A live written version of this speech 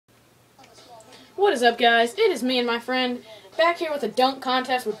What is up, guys? It is me and my friend back here with a dunk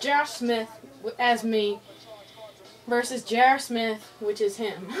contest with Josh Smith as me versus J.R. Smith, which is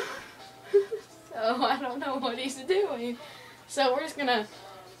him. So I don't know what he's doing. So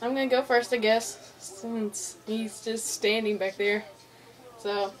I'm gonna go first, I guess, since he's just standing back there.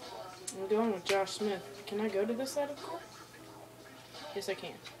 So I'm going with Josh Smith. Can I go to this side of the court? Yes, I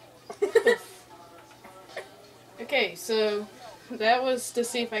can. Okay, so that was to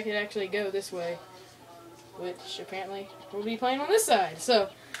see if I could actually go this way, which apparently we'll be playing on this side. So,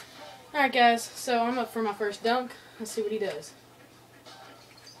 alright guys, so I'm up for my first dunk. Let's see what he does.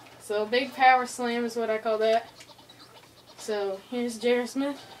 So, big power slam is what I call that. So, here's J.R.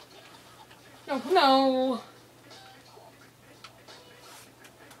 Smith. No!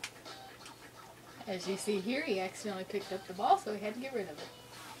 As you see here, he accidentally picked up the ball, so he had to get rid of it.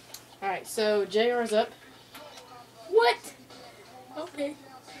 Alright, so JR's up. What? Okay.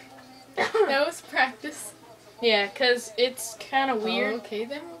 That was practice. Yeah, because it's kind of weird. Okay,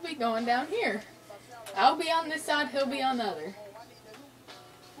 then we'll be going down here. I'll be on this side, he'll be on the other.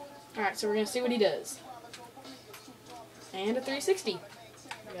 Alright, so we're going to see what he does. And a 360.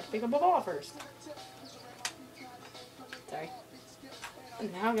 I got to pick up a ball first. Sorry.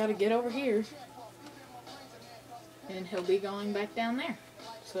 And now I got to get over here. And he'll be going back down there.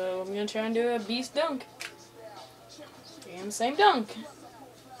 So I'm going to try and do a beast dunk. And the same dunk.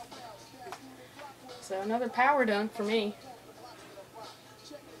 So another power dunk for me.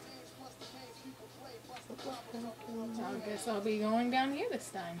 I guess I'll be going down here this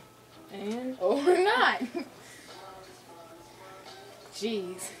time. And or not.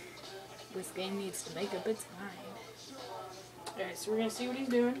 Jeez. This game needs to make up its mind. alright, so we're going to see what he's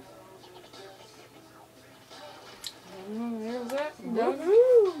doing. There's that.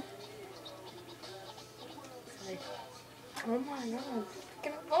 Woohoo! Oh my god.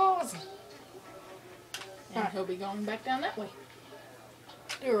 Get a balls. And he'll be going back down that way.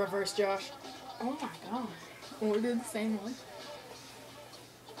 Do a reverse, Josh. Oh my god. Or do the same one.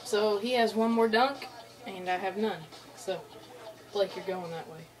 So he has one more dunk, and I have none. So, Blake, you're going that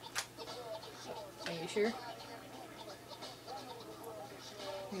way. Are you sure?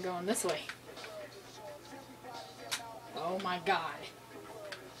 I'm going this way. Oh my god.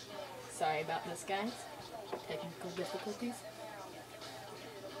 Sorry about this, guys. Technical difficulties.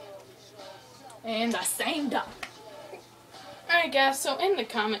 And the same dunk. Alright guys, so in the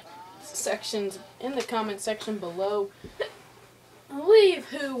comment section below, leave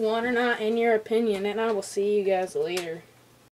who won or not in your opinion, and I will see you guys later.